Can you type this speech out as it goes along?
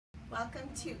Welcome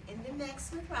to In the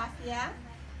Mix with Rafia.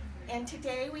 And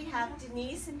today we have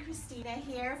Denise and Christina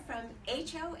here from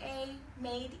HOA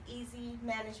Made Easy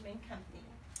Management Company,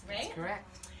 right? That's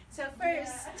correct. So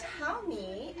first, tell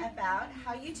me about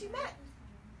how you two met.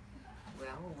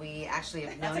 Well, we actually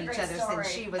have known That's a each great other story.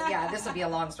 since she was, this will be a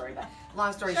long story, but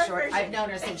long story Short short, version. I've known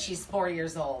her since she's 4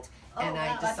 years old. Oh, And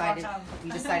wow, I that's a long decided, time.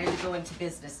 we decided to go into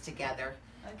business together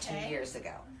Okay. 2 years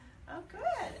ago. Oh,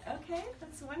 good. Okay,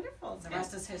 that's wonderful. The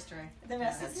rest is history. The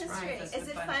rest is That's history. right. That's Is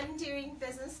the it fun. fun doing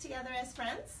business together as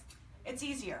friends? It's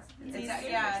easier. It's It's easier.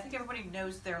 yeah, I think everybody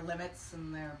knows their limits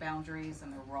and their boundaries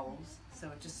and their roles, so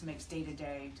it just makes day to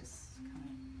day just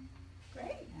kind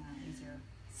Great. of easier.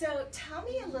 So tell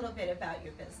me a little bit about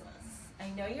your business. I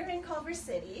know you're in Culver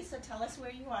City, so tell us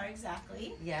where you are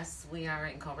exactly. Yes, we are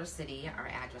in Culver City. Our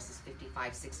address is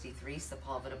 5563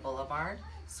 Sepulveda Boulevard,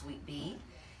 Suite B.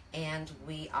 And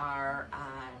we are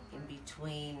in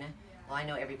between, well, I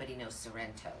know everybody knows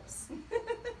Sorrento's.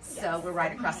 So Yes. we're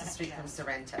right across the street from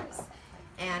Sorrento's.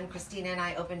 And Christina and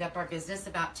I opened up our business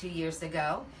about 2 years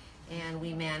ago, and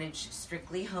we manage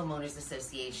strictly homeowners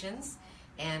associations.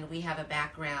 And we have a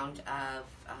background of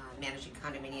managing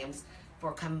condominiums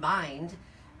for combined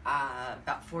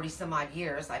about 40 some odd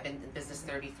years. I've been in business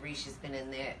 33, she's been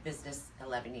in the business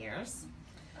 11 years.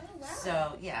 Oh, wow.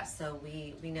 So yeah, so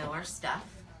we know our stuff,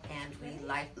 and we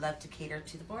love to cater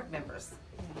to the board members.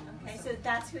 Okay, so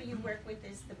that's who you work with,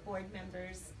 is the board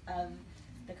members of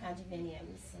the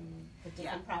condominiums and the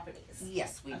different properties.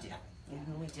 Yes, we do. Okay.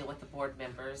 We deal with the board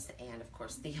members, and of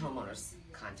course the homeowners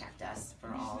contact us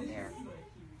for all their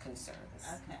concerns.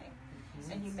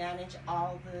 Okay. And you manage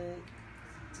all the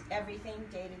everything,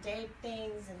 day-to-day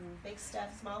things and big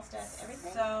stuff, small stuff,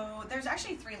 everything? So there's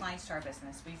actually 3 lines to our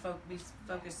business. We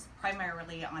focus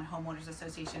primarily on homeowners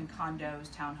association, condos,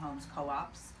 townhomes,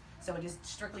 co-ops. So it is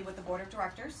strictly with the board of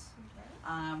directors.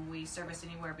 Okay. We service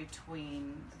anywhere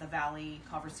between the Valley,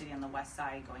 Culver City on the west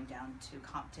side, going down to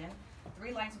Compton.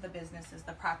 3 lines of the business is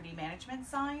the property management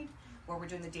side, where we're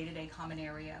doing the day-to-day common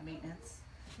area maintenance.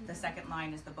 The second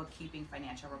line is the bookkeeping,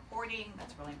 financial reporting.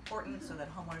 That's really important so that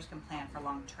homeowners can plan for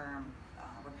long-term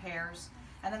repairs.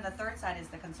 And then the third side is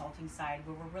the consulting side,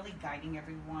 where we're really guiding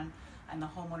everyone and the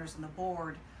homeowners and the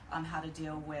board how to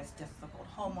deal with difficult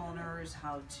homeowners,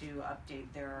 how to update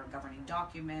their governing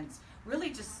documents, really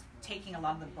just taking a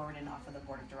lot of the burden off of the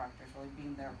board of directors, really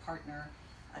being their partner.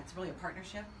 It's really a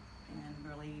partnership, and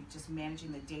really just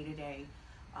managing the day-to-day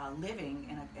living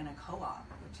in a co-op,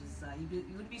 which is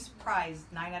you would be surprised,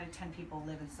 9 out of 10 people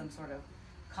live in some sort of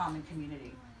common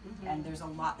community. And there's a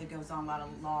lot that goes on, a lot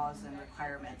of laws and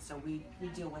requirements, so we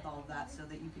deal with all of that so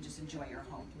that you can just enjoy your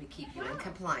home. We keep you in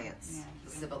compliance,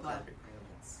 Yeah. civil code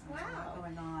requirements. There's a lot Wow.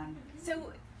 going on.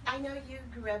 So I know you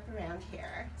grew up around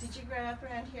here. Did you grow up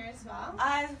around here as well?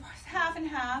 Half and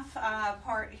half,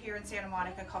 part here in Santa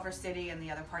Monica, Culver City, and the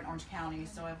other part in Orange County,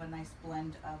 so I have a nice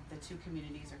blend of the 2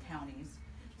 communities or counties.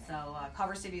 So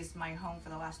Culver City is my home for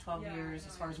the last 12 years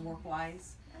as far as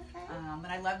work-wise. Okay. And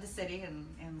I love the city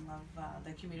and love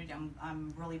the community.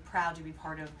 I'm really proud to be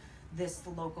part of this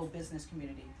local business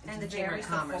community. It's And the Chamber very of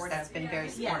Commerce, supportive. that's been very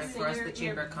Yes, supportive so for us, you're- the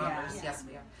Chamber of you're- Commerce, yeah. yes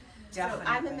we are. Definitely.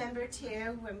 So I'm a member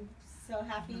too. We're so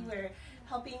happy we're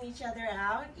helping each other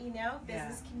out,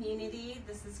 business community.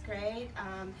 This is great.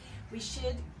 We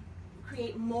should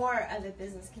create more of a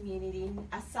business community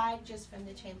aside just from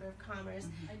the Chamber of Commerce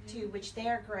too, which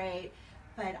they're great,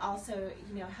 but also,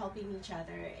 helping each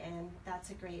other, and that's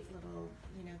a great little,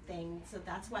 thing. So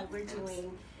that's why we're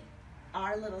doing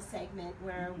our little segment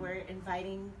where we're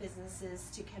inviting businesses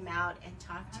to come out and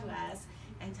talk to us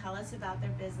and tell us about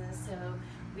their business. So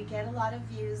we get a lot of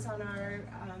views on our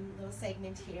little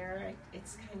segment here.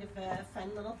 It's kind of a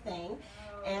fun little thing,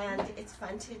 and it's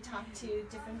fun to talk to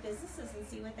different businesses and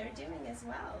see what they're doing as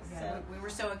well. Yeah, So we were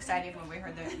so excited when we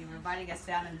heard that you were inviting us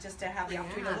down, and just to have the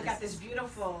opportunity to look at this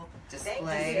beautiful Display,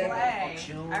 display.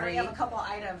 jewelry. I already have a couple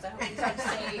items. I hope you don't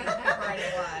save for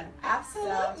anyone.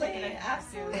 absolutely, So taking a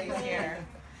absolutely. here.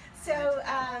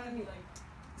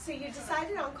 So you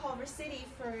decided on Culver City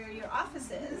for your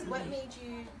offices. What made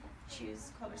you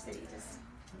choose Culver City?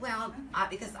 Well,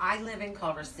 because I live in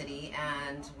Culver City,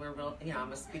 and we're real,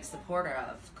 I'm a big supporter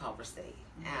of Culver City,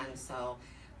 and so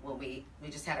when we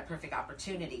just had a perfect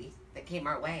opportunity that came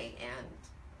our way, and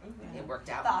it worked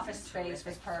out. The office space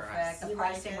was terrific for us. perfect. The You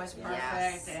pricing like it? was perfect,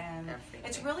 Yes, and everything.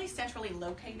 it's really centrally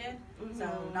located.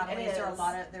 So not It only is there a is.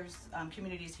 lot of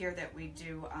communities here that we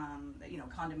do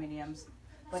condominiums,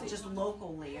 but just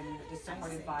locally, and it's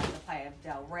supported by the Playa of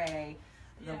Del Rey,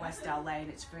 the West LA, and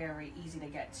it's very easy to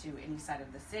get to any side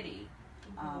of the city.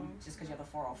 just because you have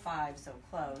the 405 so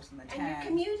close and the 10. And your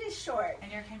commute is short.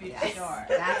 And your commute Yes, is short.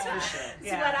 that's for sure.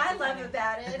 So what I love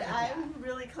about it, I'm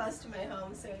really close to my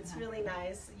home, so it's really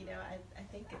nice. You know, I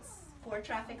think it's 4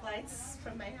 traffic lights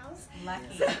from my house.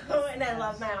 Lucky. So, and I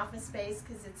love my office space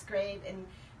because it's great and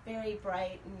very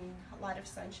bright, and a lot of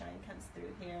sunshine comes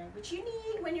through here, which you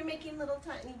need when you're making little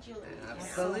tiny jewelry.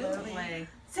 Absolutely.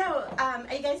 So, are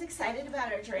you guys excited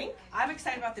about our drink? I'm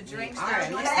excited about the drinks. All right,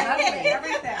 There's lovely.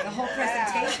 everything. The whole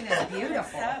presentation is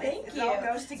beautiful. Thank It you. all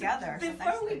goes together. so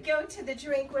Before we nicely. go to the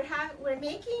drink, we're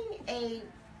making a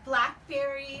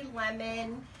blackberry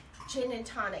lemon gin and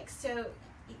tonic. So,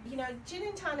 you know, gin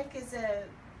and tonic is a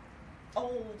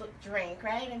old drink,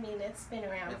 right? I mean, it's been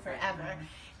around forever.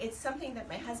 It's something that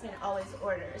my husband always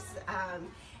orders.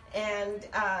 And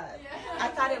I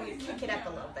thought it would kick it up a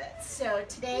little bit. So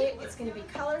today it's going to be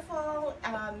colorful.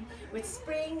 With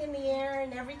spring in the air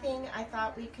and everything, I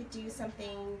thought we could do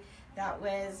something that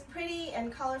was pretty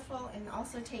and colorful and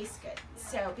also tastes good.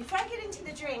 So before I get into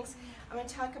the drinks, I'm going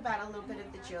to talk about a little bit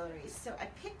of the jewelry. So I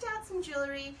picked out some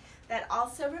jewelry that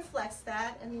also reflects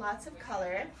that and lots of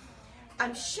color.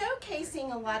 I'm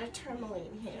showcasing a lot of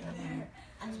tourmaline here.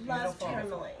 I love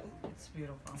tourmaline. It's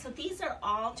beautiful. So these are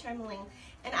all tourmaline.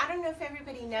 And I don't know if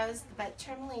everybody knows, but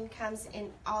tourmaline comes in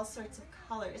all sorts of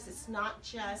colors. It's not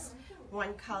just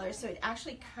one color. So it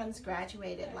actually comes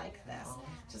graduated like this,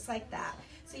 just like that.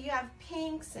 So you have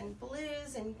pinks and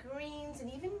blues and greens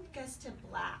and even goes to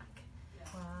black.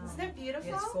 Wow. Isn't that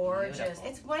beautiful? It's gorgeous. Beautiful.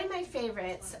 It's one of my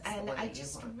favorites, and one I that you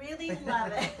just want. really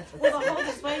love it. Well, the whole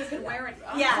display is going to wear it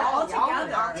Yeah, all all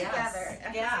together. together.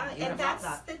 Yes. Yeah, Beautiful. and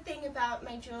that's the thing about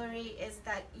my jewelry is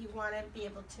that you want to be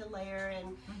able to layer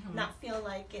and not feel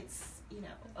like it's, you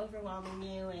know, overwhelming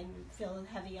you and feel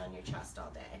heavy on your chest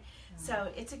all day.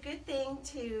 So it's a good thing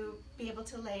to be able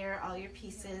to layer all your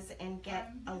pieces and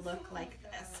get a look like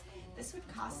this. This would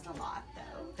cost a lot,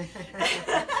 though.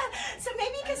 So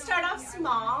maybe you can start off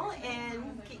small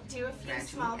and do a few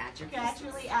small,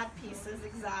 gradually add pieces,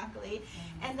 exactly.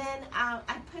 And then I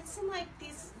put some like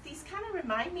these kind of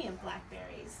remind me of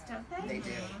blackberries, don't they? They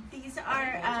do. These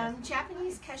are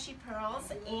Japanese Keshi pearls,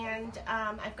 and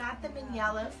I've got them in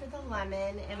yellow for the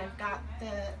lemon, and I've got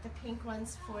the pink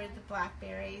ones for the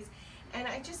blackberries. And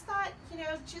I just thought, you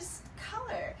know, just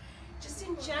color. Just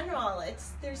in general,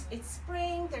 it's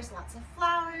spring, there's lots of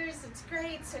flowers, it's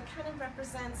great, so it kind of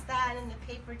represents that, and the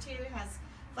paper too has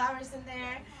flowers in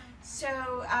there. So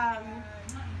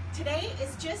today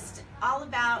is just all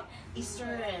about Easter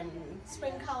and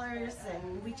spring colors,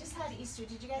 and we just had Easter.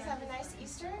 Did you guys have a nice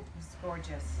Easter? It's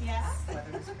gorgeous. Yeah? The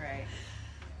weather was great.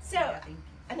 So Yeah, thank you.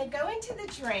 I'm going to go into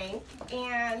the drink,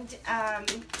 and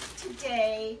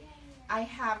today I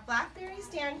have blackberries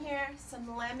down here,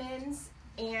 some lemons,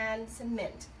 and some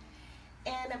mint,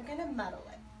 and I'm gonna muddle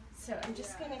it. So I'm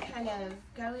just gonna kind of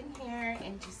go in here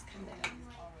and just kind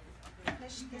of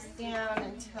push this down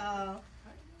until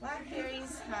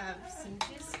blackberries have some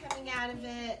juice coming out of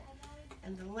it,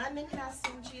 and the lemon has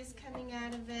some juice coming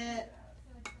out of it.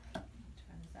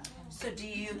 So do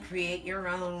you create your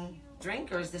own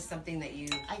drink, or is this something that you...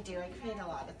 I do. I create a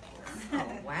lot of things.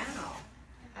 Oh, wow.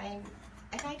 And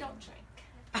I don't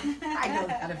drink. I know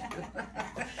that of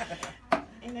you.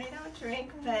 And I don't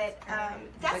drink, but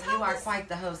that's But how you are this- quite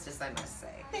the hostess, I must say.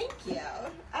 Thank you.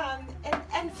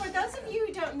 And for those of you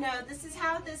who don't know, this is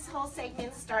how this whole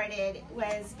segment started,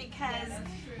 was because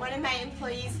one of my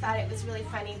employees thought it was really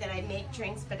funny that I make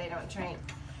drinks but I don't drink.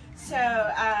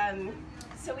 So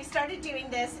so we started doing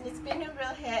this, and it's been a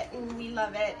real hit, and we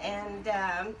love it. And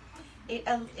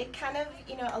it kind of,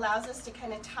 you know, allows us to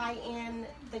kind of tie in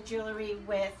the jewelry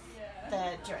with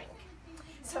the drink.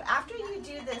 So after you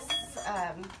do this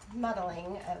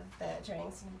muddling of the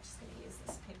drinks, and I'm just going to use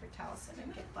this paper towel so I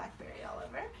don't get blackberry all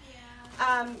over,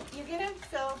 you're going to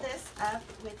fill this up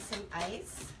with some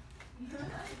ice.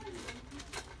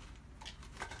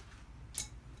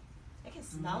 I can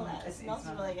smell that. It smells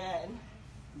really good.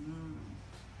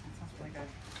 That sounds really good.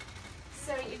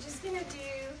 So you're just going to do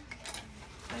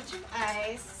a bunch of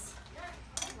ice.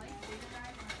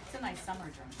 It's a nice summer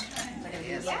drink. Like It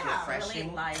is Yeah, refreshing.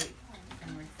 really light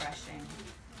and refreshing.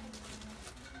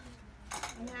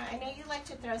 Now, I know you like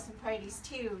to throw some parties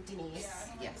too, Denise.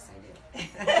 Yes, I do.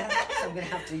 So I'm going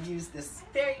to have to use this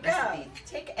There you recipe.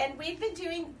 go. And we've been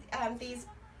doing these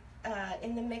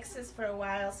in the mixes for a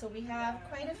while, so we have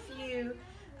quite a few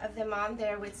of them on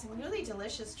there with some really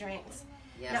delicious drinks.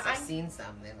 Yes, Now, I've I'm- seen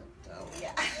some. They look delicious.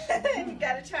 Yeah, you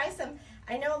got to try some.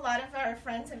 I know a lot of our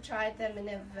friends have tried them and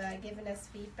have given us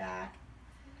feedback.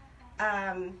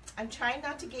 I'm trying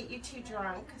not to get you too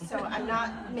drunk, so I'm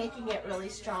not making it really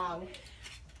strong.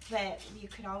 but you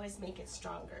could always make it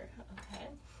stronger. Okay,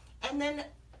 and then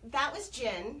that was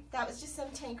gin. That was just some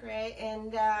Tanqueray,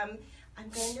 and I'm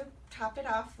going to top it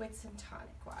off with some tonic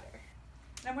water.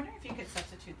 I'm wondering if you could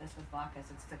substitute this with vodka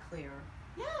since it's the clear.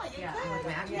 Yeah, you Yeah, could. I would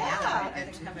imagine. Yeah. Yeah, I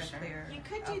think too, have a sure. clear. You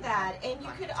could do that, and you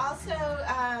could also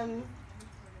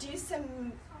do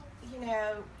some, you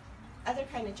know, other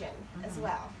kind of gin as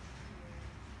well.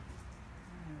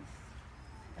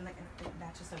 And like it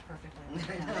matches so perfectly.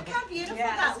 Look how beautiful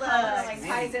Yeah, that this color looks. like Really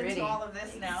ties pretty. into all of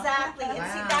this now. Exactly, and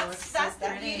Wow, see looks that's so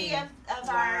the beauty pretty.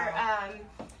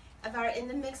 of our in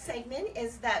the mix segment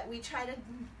is that we try to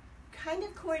kind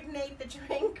of coordinate the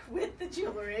drink with the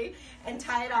jewelry and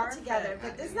tie it all together.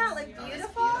 But isn't that like Oh, it's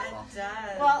beautiful? beautiful. It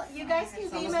does. Well, you guys can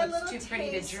It be almost my looks little too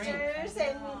pretty to drink. tasters,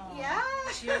 and yeah.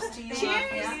 Cheers to you,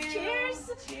 Cheers! Rafia.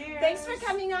 Cheers! Cheers. Thanks for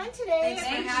coming on today. Thanks for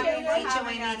Thank having you for HOA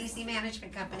having us. ADC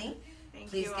Management Company. Thank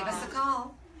Please you give us all. a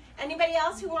call. Anybody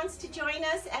else who wants to join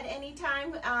us at any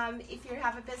time, if you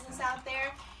have a business out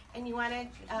there and you want to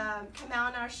come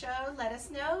out on our show, let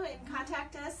us know and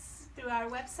contact us through our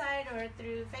website or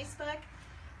through Facebook.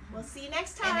 We'll see you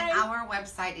next time. And our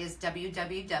website is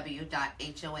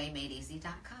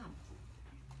www.hoamadeeasy.com.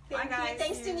 Thank Bye, guys. you.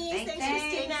 Thanks, Denise. Thank Thanks, you.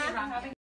 Christina. Thank you, Ron.